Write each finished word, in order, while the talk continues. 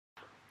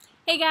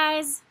Hey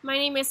guys, my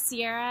name is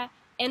Sierra,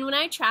 and when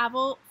I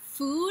travel,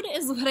 food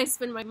is what I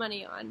spend my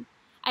money on.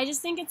 I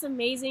just think it's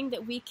amazing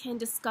that we can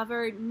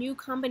discover new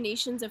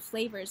combinations of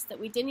flavors that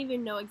we didn't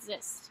even know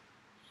exist.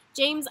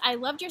 James, I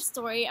loved your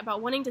story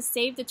about wanting to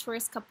save the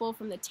tourist couple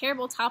from the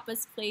terrible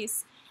tapas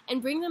place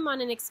and bring them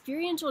on an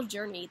experiential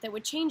journey that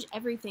would change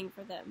everything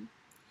for them.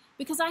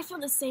 Because I feel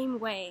the same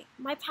way.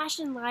 My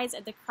passion lies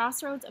at the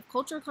crossroads of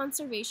cultural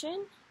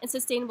conservation and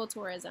sustainable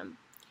tourism.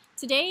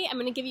 Today, I'm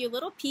going to give you a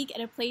little peek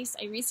at a place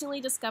I recently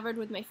discovered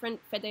with my friend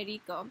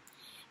Federico.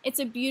 It's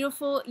a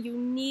beautiful,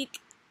 unique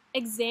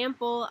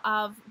example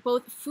of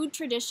both food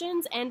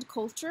traditions and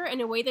culture in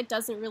a way that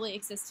doesn't really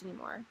exist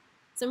anymore.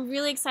 So I'm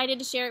really excited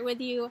to share it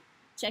with you.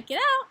 Check it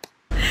out!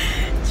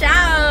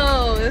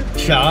 Ciao!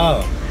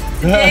 Ciao!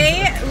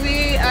 Today,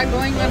 we are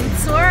going on a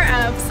tour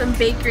of some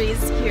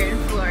bakeries here in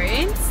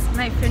Florence.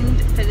 My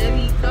friend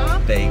Federico.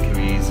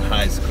 Bakeries,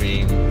 ice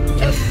cream.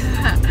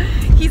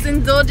 He's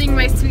indulging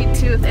my sweet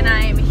tooth and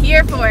I am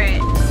here for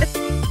it.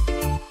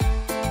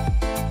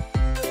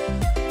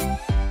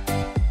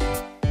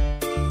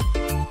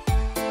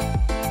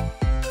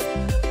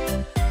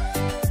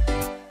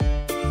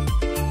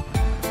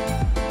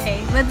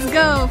 Okay, let's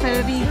go,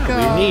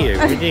 Federico.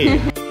 We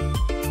need.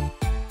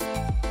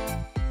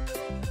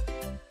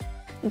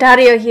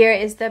 Dario here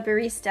is the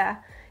barista.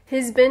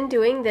 He's been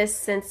doing this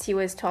since he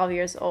was 12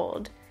 years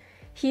old.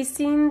 He's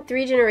seen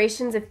 3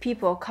 generations of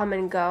people come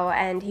and go,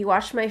 and he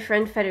watched my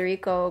friend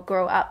Federico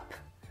grow up.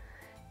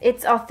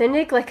 It's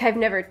authentic like I've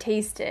never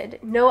tasted.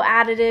 No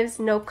additives,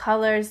 no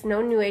colors,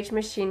 no new age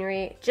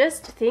machinery,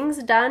 just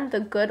things done the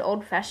good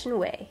old-fashioned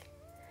way.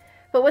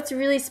 But what's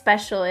really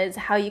special is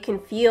how you can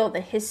feel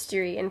the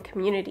history and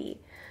community.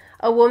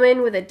 A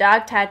woman with a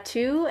dog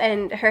tattoo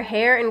and her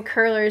hair in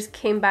curlers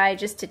came by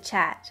just to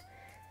chat.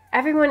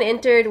 Everyone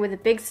entered with a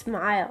big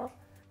smile.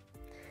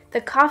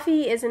 The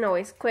coffee isn't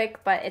always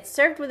quick, but it's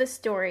served with a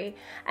story,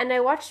 and I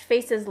watched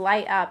faces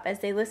light up as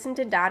they listened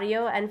to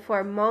Dario and for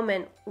a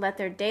moment let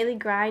their daily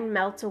grind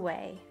melt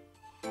away.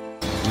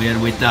 We are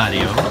with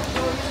Dario.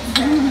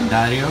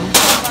 Dario?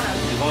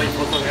 Ti vuoi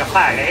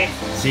fotografare?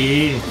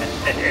 Sì.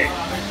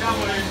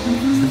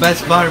 The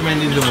best barman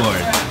in the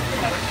world.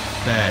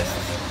 Best.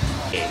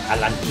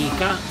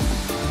 All'antica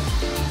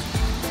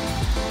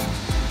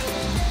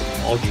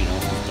oggi non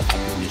lo fa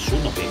più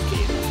nessuno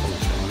perché non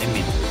conoscono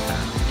nemmeno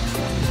questa.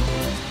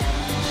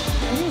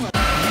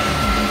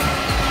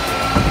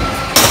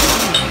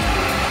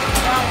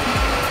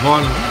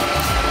 One.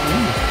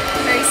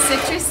 Very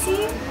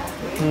citrusy.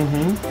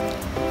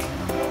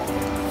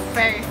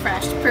 Very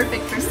fresh,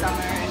 perfect for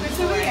summer and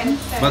Florence.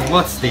 But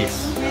what's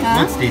this? Huh?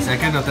 What's this? I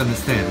cannot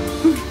understand.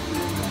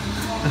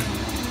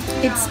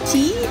 It's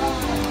tea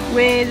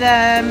with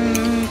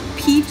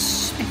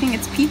peach, I think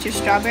it's peach or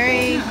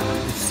strawberry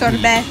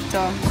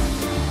sorbetto.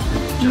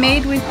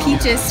 Made with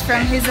peaches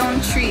from his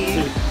own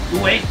tree.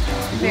 Due.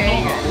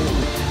 Very good.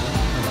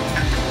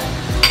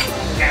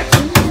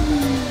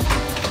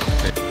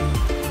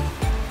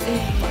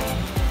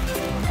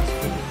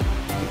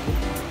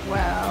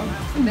 Wow.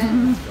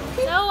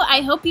 So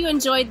I hope you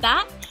enjoyed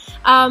that.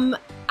 I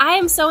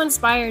am so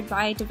inspired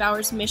by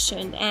Devour's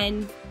mission,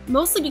 and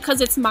mostly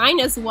because it's mine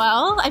as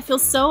well. I feel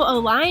so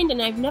aligned,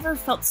 and I've never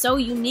felt so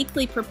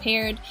uniquely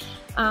prepared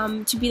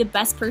to be the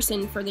best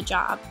person for the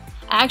job.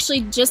 I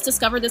actually just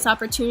discovered this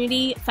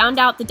opportunity, found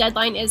out the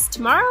deadline is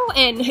tomorrow,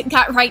 and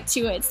got right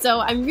to it.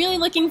 So I'm really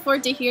looking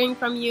forward to hearing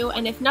from you,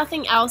 and if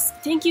nothing else,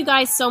 thank you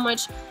guys so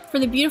much for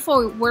the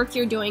beautiful work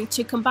you're doing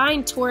to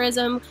combine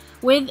tourism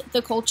with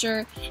the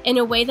culture in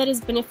a way that is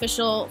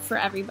beneficial for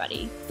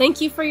everybody. Thank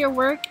you for your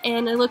work,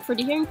 and I look forward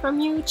to hearing from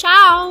you.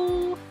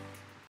 Ciao!